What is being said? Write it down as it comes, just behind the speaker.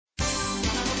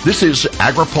This is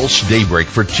AgriPulse Daybreak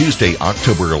for Tuesday,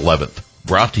 October 11th,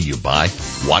 brought to you by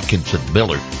Watkinson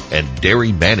Miller and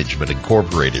Dairy Management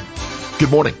Incorporated.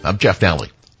 Good morning, I'm Jeff Dowling.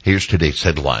 Here's today's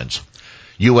headlines.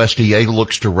 USDA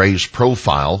looks to raise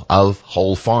profile of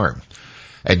whole farm.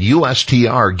 And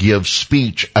USTR gives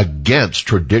speech against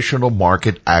traditional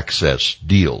market access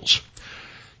deals.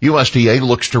 USDA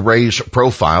looks to raise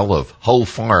profile of whole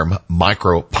farm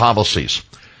micro policies.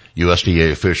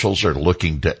 USDA officials are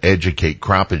looking to educate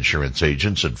crop insurance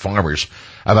agents and farmers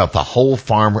about the whole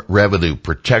farm revenue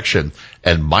protection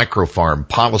and micro farm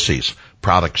policies,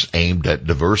 products aimed at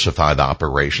diversified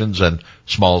operations and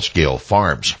small-scale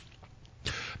farms.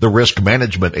 The Risk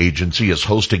Management Agency is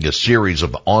hosting a series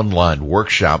of online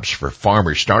workshops for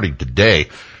farmers starting today,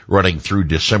 running through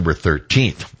December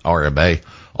 13th. RMA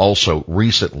also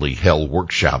recently held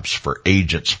workshops for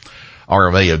agents.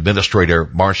 RMA Administrator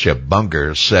Marcia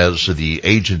Bunger says the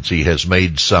agency has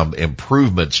made some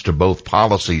improvements to both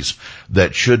policies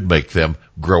that should make them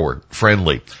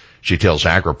grower-friendly. She tells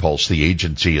AgriPulse the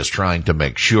agency is trying to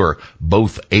make sure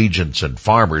both agents and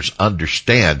farmers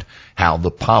understand how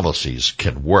the policies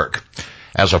can work.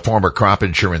 As a former crop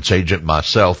insurance agent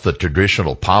myself, the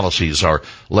traditional policies are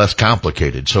less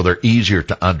complicated, so they're easier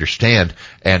to understand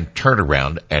and turn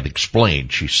around and explain,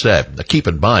 she said. Now, keep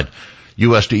in mind,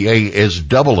 USDA is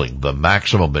doubling the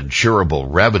maximum insurable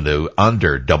revenue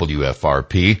under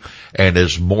WFRP and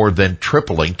is more than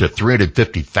tripling to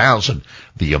 $350,000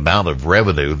 the amount of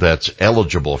revenue that's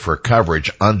eligible for coverage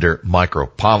under micro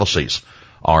policies.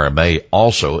 RMA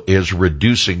also is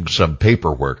reducing some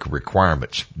paperwork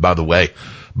requirements. By the way,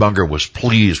 Bunger was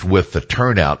pleased with the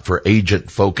turnout for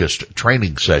agent-focused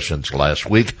training sessions last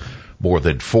week. More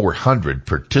than 400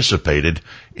 participated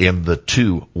in the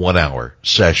 2 one-hour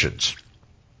sessions.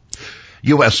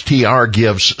 USTR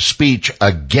gives speech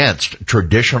against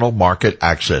traditional market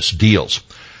access deals.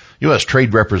 U.S.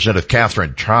 Trade Representative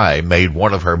Katherine Tai made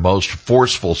one of her most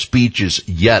forceful speeches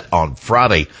yet on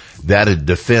Friday, that in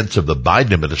defense of the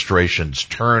Biden administration's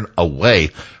turn away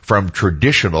from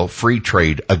traditional free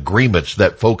trade agreements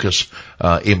that focus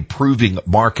improving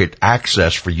market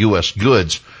access for U.S.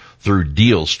 goods through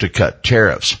deals to cut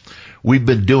tariffs. We've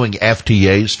been doing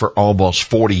FTAs for almost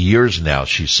 40 years now,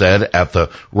 she said at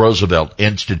the Roosevelt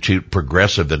Institute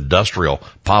Progressive Industrial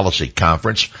Policy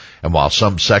Conference. And while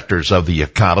some sectors of the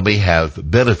economy have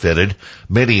benefited,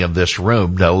 many in this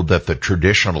room know that the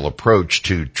traditional approach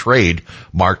to trade,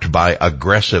 marked by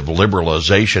aggressive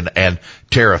liberalization and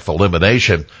tariff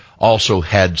elimination, also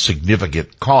had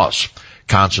significant costs: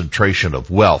 concentration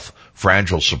of wealth,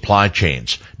 fragile supply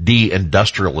chains,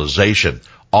 deindustrialization,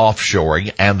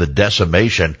 offshoring, and the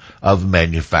decimation of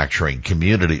manufacturing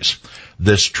communities.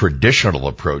 This traditional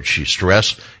approach, she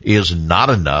stressed, is not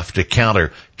enough to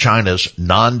counter China's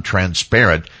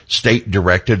non-transparent,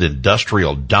 state-directed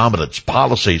industrial dominance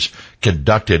policies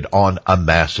conducted on a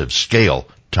massive scale,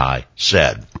 Tai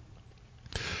said.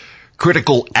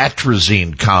 Critical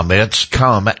atrazine comments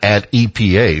come at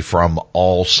EPA from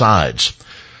all sides.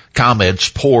 Comments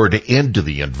poured into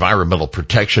the Environmental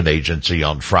Protection Agency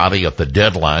on Friday at the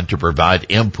deadline to provide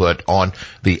input on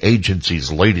the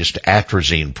agency's latest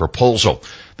atrazine proposal.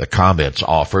 The comments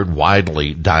offered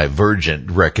widely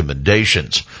divergent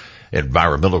recommendations.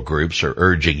 Environmental groups are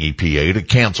urging EPA to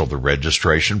cancel the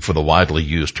registration for the widely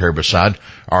used herbicide,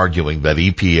 arguing that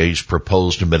EPA's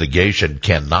proposed mitigation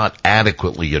cannot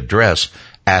adequately address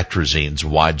atrazine's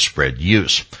widespread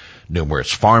use.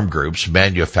 Numerous farm groups,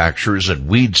 manufacturers, and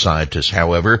weed scientists,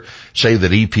 however, say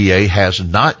that EPA has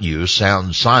not used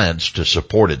sound science to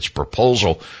support its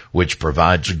proposal, which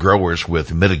provides growers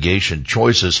with mitigation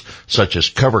choices such as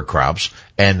cover crops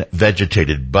and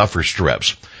vegetated buffer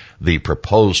strips. The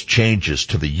proposed changes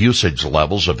to the usage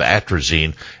levels of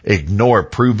atrazine ignore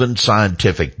proven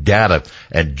scientific data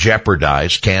and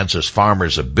jeopardize Kansas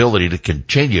farmers' ability to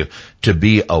continue to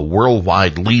be a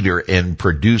worldwide leader in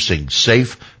producing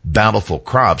safe, bountiful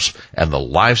crops and the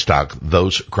livestock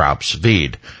those crops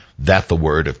feed. That's the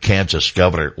word of Kansas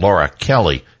Governor Laura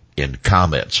Kelly in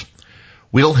comments.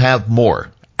 We'll have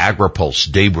more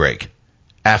AgriPulse Daybreak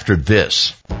after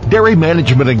this. Dairy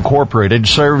Management Incorporated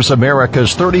serves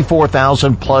America's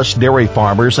 34,000-plus dairy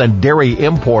farmers and dairy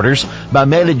importers by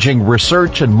managing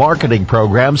research and marketing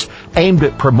programs aimed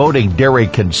at promoting dairy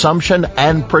consumption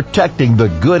and protecting the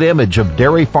good image of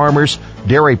dairy farmers,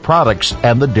 dairy products,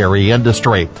 and the dairy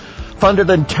industry.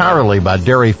 Funded entirely by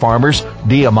dairy farmers,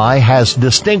 DMI has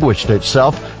distinguished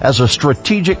itself as a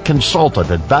strategic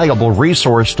consultant and valuable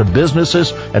resource to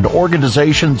businesses and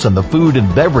organizations in the food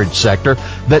and beverage sector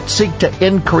that seek to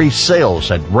increase sales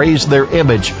and raise their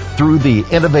image through the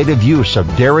innovative use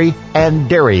of dairy and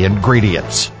dairy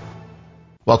ingredients.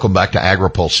 Welcome back to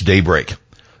AgriPulse Daybreak.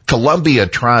 Colombia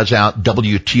tries out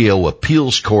WTO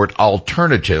appeals court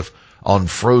alternative on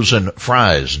frozen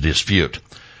fries dispute.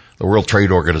 The World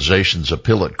Trade Organization's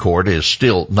appellate court is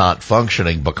still not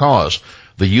functioning because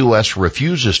the U.S.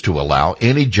 refuses to allow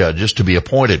any judges to be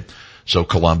appointed. So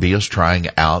Colombia is trying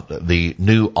out the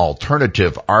new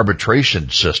alternative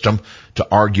arbitration system to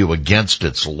argue against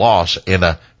its loss in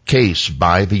a case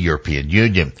by the European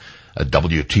Union. A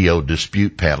WTO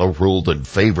dispute panel ruled in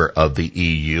favor of the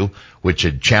EU, which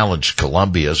had challenged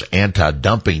Colombia's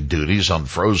anti-dumping duties on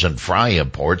frozen fry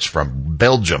imports from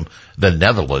Belgium, the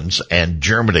Netherlands, and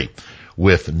Germany.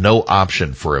 With no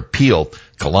option for appeal,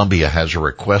 Colombia has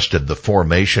requested the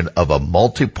formation of a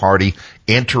multi-party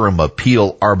interim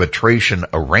appeal arbitration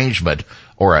arrangement,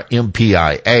 or a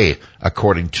MPIA,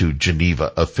 according to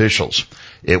Geneva officials.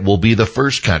 It will be the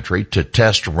first country to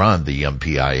test run the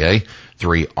MPIA.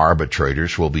 3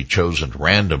 arbitrators will be chosen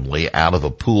randomly out of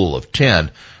a pool of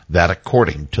 10, that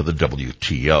according to the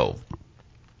WTO.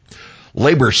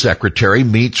 Labor Secretary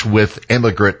meets with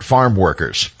immigrant farm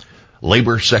workers.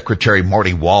 Labor Secretary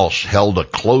Marty Walsh held a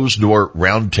closed-door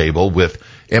roundtable with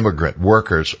immigrant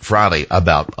workers Friday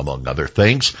about, among other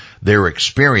things, their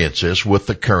experiences with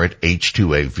the current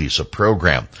H-2A visa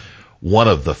program. One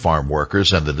of the farm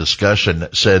workers in the discussion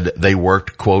said they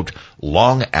worked, quote,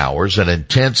 long hours in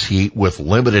intense heat with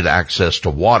limited access to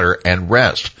water and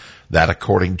rest. That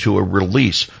according to a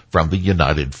release from the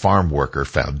United Farm Worker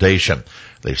Foundation.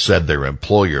 They said their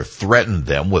employer threatened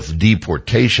them with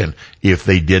deportation if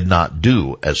they did not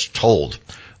do as told.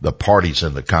 The parties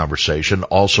in the conversation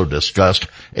also discussed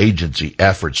agency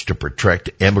efforts to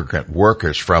protect immigrant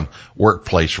workers from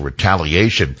workplace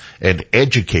retaliation and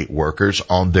educate workers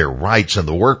on their rights in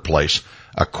the workplace,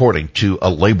 according to a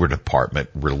Labor Department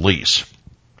release.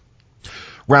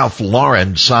 Ralph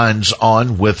Lauren signs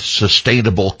on with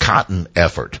sustainable cotton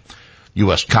effort.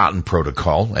 U.S. Cotton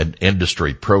Protocol, an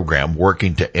industry program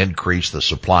working to increase the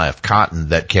supply of cotton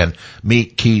that can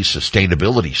meet key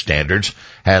sustainability standards,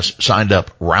 has signed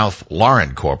up Ralph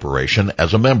Lauren Corporation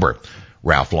as a member.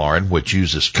 Ralph Lauren, which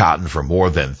uses cotton for more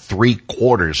than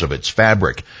 3/4 of its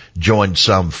fabric, joined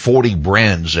some 40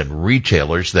 brands and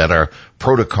retailers that are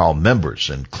protocol members,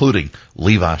 including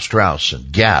Levi Strauss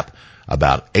and Gap.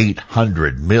 About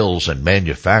 800 mills and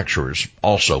manufacturers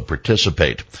also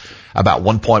participate. About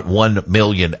 1.1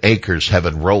 million acres have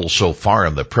enrolled so far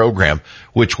in the program,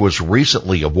 which was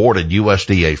recently awarded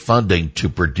USDA funding to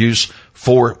produce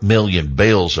 4 million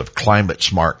bales of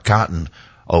climate-smart cotton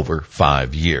over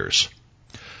 5 years.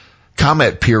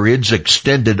 Comment periods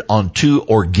extended on 2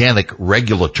 organic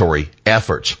regulatory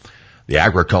efforts. The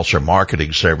Agriculture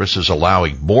Marketing Service is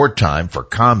allowing more time for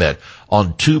comment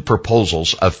on 2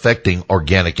 proposals affecting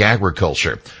organic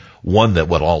agriculture. One that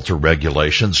would alter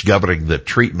regulations governing the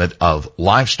treatment of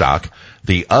livestock,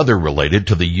 the other related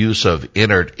to the use of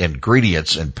inert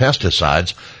ingredients and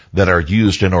pesticides that are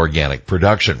used in organic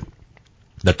production.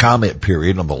 The comment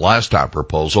period on the livestock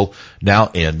proposal now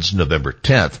ends November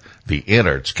 10th. The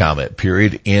inerts comment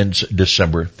period ends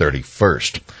December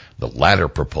 31st. The latter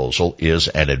proposal is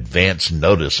an advance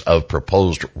notice of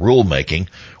proposed rulemaking,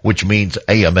 which means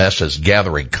AMS is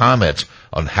gathering comments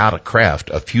on how to craft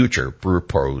a future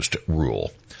proposed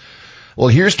rule. Well,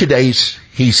 here's today's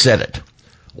He Said It.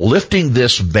 Lifting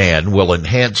this ban will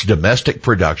enhance domestic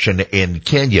production in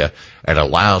Kenya and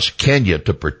allows Kenya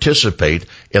to participate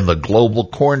in the global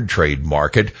corn trade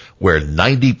market where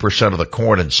 90% of the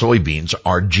corn and soybeans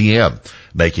are GM,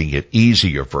 making it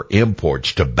easier for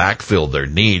imports to backfill their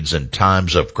needs in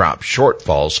times of crop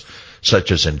shortfalls,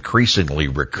 such as increasingly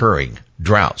recurring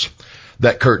droughts.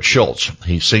 That Kurt Schultz,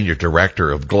 he's Senior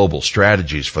Director of Global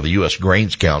Strategies for the U.S.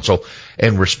 Grains Council,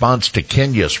 in response to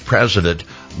Kenya's President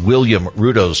William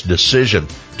Ruto's decision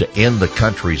to end the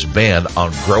country's ban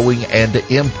on growing and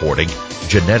importing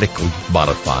genetically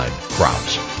modified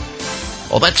crops.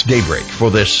 Well, that's Daybreak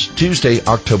for this Tuesday,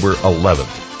 October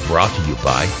 11th, brought to you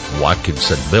by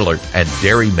Watkinson Miller and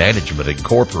Dairy Management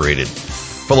Incorporated.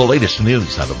 For the latest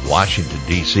news out of Washington,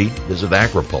 D.C., visit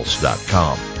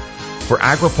agripulse.com. For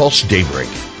AgriPulse Daybreak,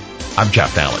 I'm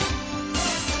Jeff Nally.